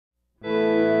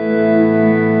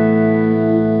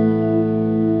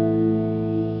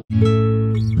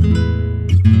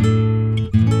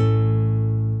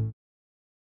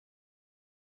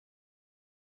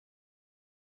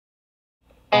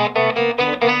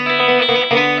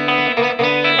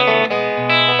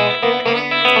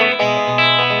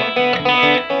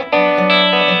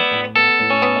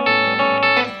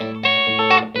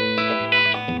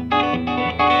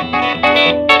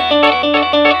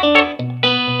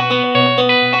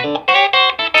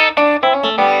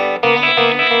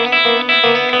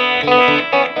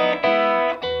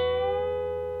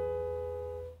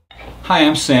Hi,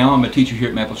 I'm Sam. I'm a teacher here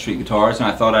at Maple Street Guitars, and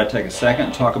I thought I'd take a second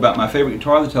and talk about my favorite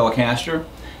guitar, the Telecaster.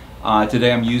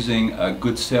 Today I'm using a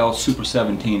Goodsell Super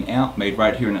 17 amp made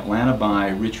right here in Atlanta by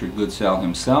Richard Goodsell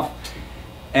himself.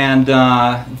 And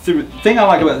the thing I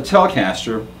like about the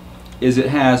Telecaster is it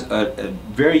has a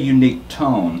very unique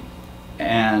tone,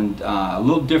 and a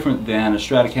little different than a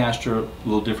Stratocaster, a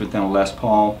little different than a Les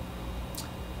Paul.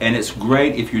 And it's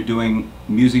great if you're doing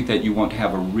music that you want to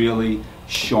have a really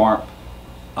sharp,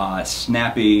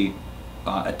 snappy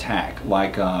attack.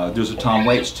 Like there's a Tom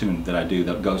Waits tune that I do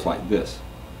that goes like this.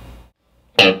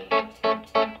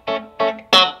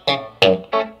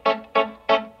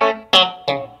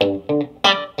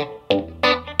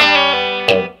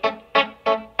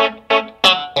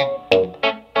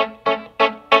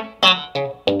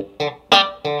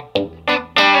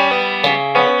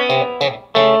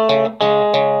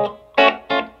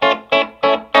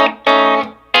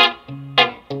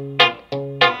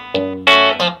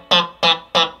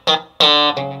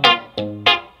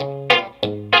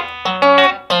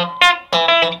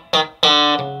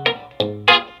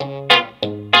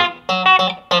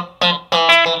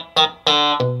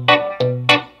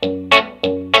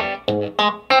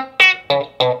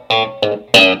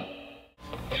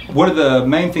 One of the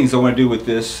main things I want to do with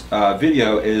this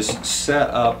video is set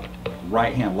up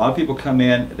right hand. A lot of people come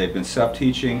in, they've been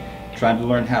self-teaching, trying to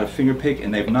learn how to fingerpick,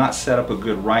 and they've not set up a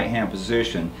good right hand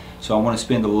position. So I want to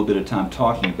spend a little bit of time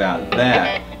talking about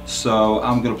that. So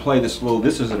I'm going to play this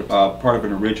this is a part of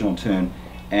an original tune,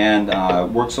 and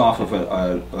works off of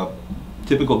a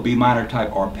typical B minor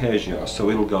type arpeggio. So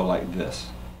it'll go like this.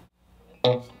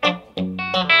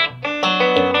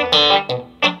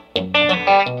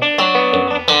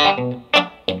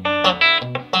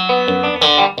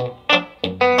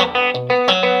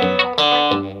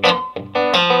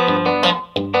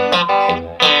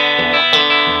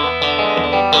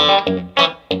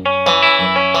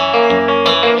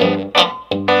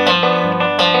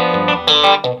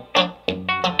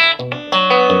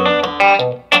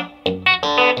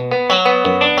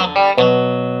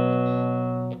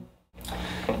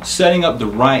 Setting up the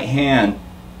right hand,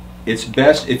 it's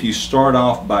best if you start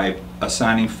off by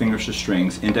assigning fingers to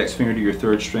strings. Index finger to your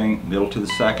third string, middle to the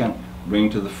second, ring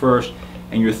to the first,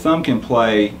 and your thumb can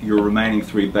play your remaining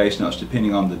three bass notes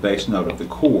depending on the bass note of the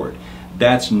chord.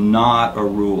 That's not a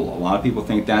rule. A lot of people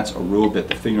think that's a rule, that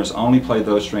the fingers only play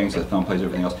those strings, the thumb plays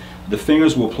everything else. The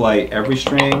fingers will play every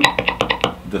string,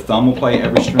 the thumb will play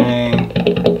every string.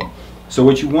 So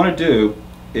what you want to do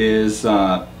is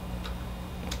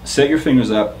set your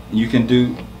fingers up. You can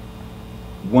do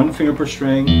one finger per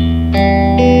string,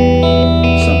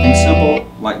 something simple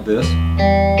like this.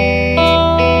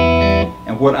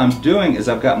 And what I'm doing is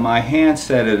I've got my hand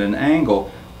set at an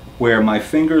angle where my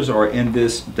fingers are in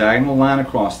this diagonal line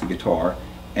across the guitar,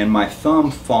 and my thumb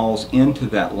falls into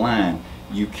that line.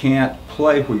 You can't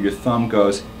play where your thumb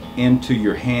goes into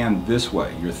your hand this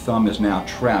way. Your thumb is now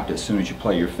trapped as soon as you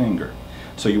play your finger.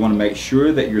 So you want to make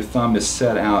sure that your thumb is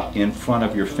set out in front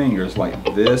of your fingers like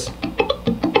this.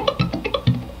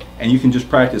 And you can just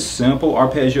practice simple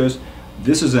arpeggios.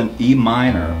 This is an E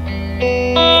minor.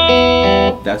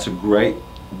 That's a great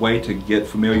way to get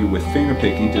familiar with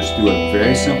fingerpicking. Just do a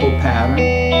very simple pattern.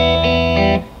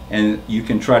 And you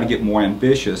can try to get more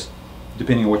ambitious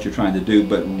depending on what you're trying to do,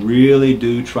 but really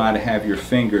do try to have your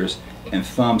fingers and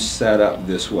thumb set up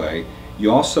this way. You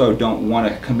also don't want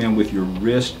to come in with your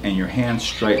wrist and your hand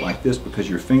straight like this, because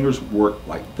your fingers work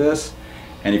like this.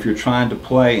 And if you're trying to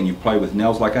play, and you play with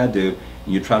nails like I do,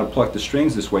 and you try to pluck the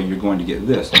strings this way, you're going to get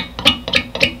this.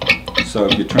 So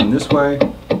if you turn this way,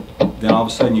 then all of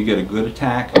a sudden you get a good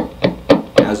attack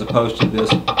as opposed to this.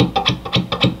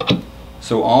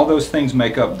 So all those things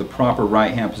make up the proper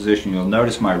right hand position. You'll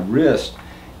notice my wrist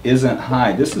isn't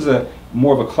high. This is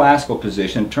more of a classical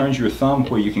position. It turns your thumb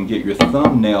where you can get your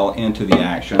thumbnail into the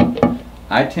action.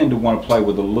 I tend to want to play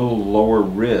with a little lower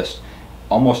wrist.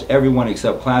 Almost everyone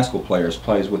except classical players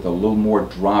plays with a little more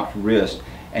dropped wrist.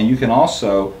 And you can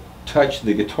also touch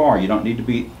the guitar. You don't need to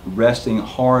be resting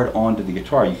hard onto the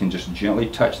guitar. You can just gently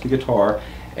touch the guitar,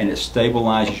 and it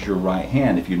stabilizes your right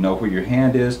hand. If you know where your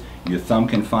hand is, your thumb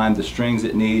can find the strings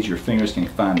it needs, your fingers can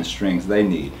find the strings they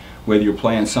need. Whether you're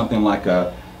playing something like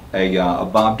a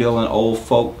Bob Dylan old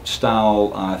folk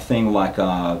style thing like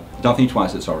Don't Think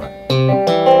Twice, It's Alright.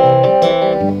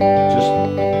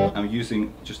 I'm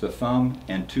using just a thumb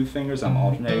and two fingers. I'm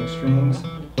alternating strings.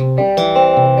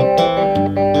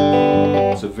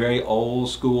 It's a very old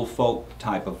school folk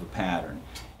type of a pattern.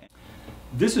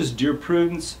 This is Dear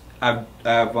Prudence.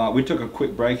 We took a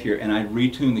quick break here and I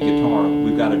retuned the guitar.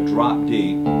 We've got a drop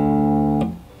D.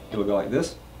 It'll go like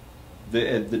this.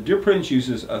 The Dear Prudence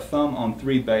uses a thumb on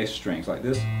 3 bass strings like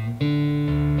this.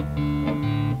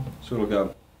 So it'll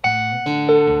go.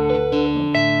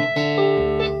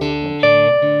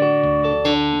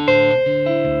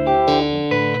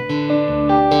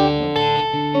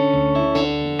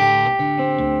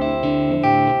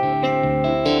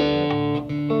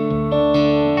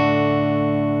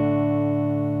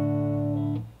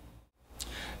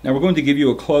 Now we're going to give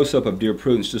you a close-up of Dear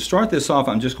Prudence. To start this off,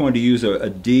 I'm just going to use a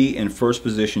D in first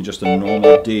position, just a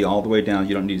normal D all the way down.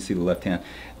 You don't need to see the left hand.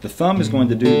 The thumb is going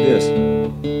to do this.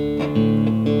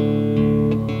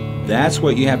 That's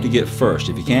what you have to get first.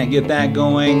 If you can't get that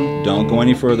going, don't go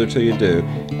any further till you do.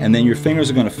 And then your fingers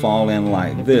are going to fall in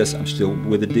like this. I'm still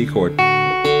with the D chord.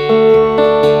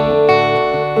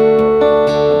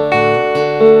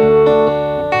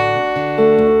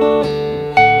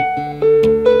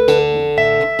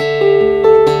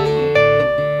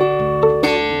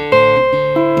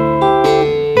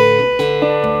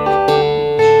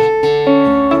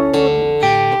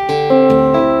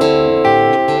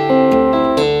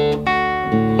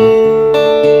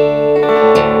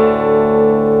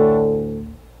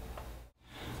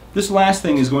 This last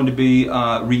thing is going to be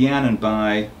Rhiannon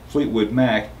by Fleetwood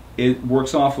Mac. It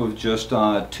works off of just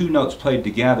 2 notes played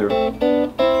together, and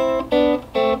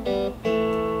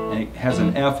it has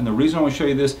an F. And the reason I want to show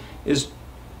you this is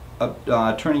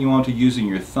turning you on to using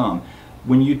your thumb.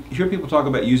 When you hear people talk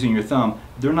about using your thumb,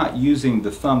 they're not using the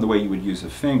thumb the way you would use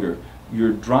a finger.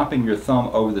 You're dropping your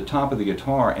thumb over the top of the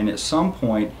guitar, and at some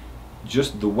point,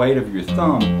 just the weight of your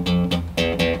thumb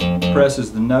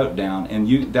presses the note down,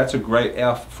 and that's a great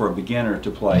F for a beginner to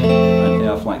play, an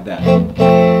F like that.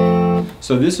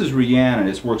 So this is Rhiannon.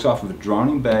 It works off of a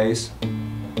droning bass,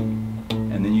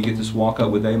 and then you get this walk up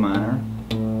with A minor,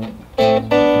 then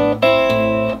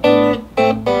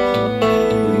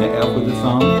the F with the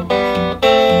thumb.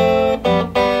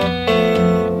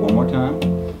 One more time.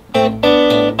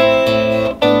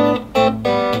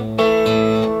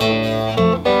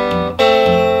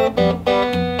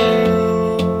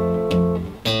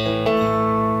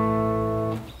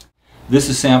 This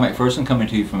is Sam McPherson coming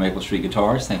to you from Maple Street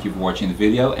Guitars. Thank you for watching the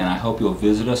video, and I hope you'll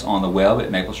visit us on the web at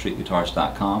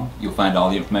maplestreetguitars.com. You'll find all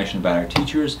the information about our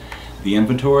teachers, the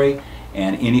inventory,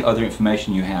 and any other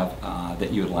information you have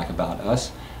that you would like about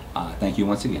us. Thank you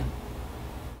once again.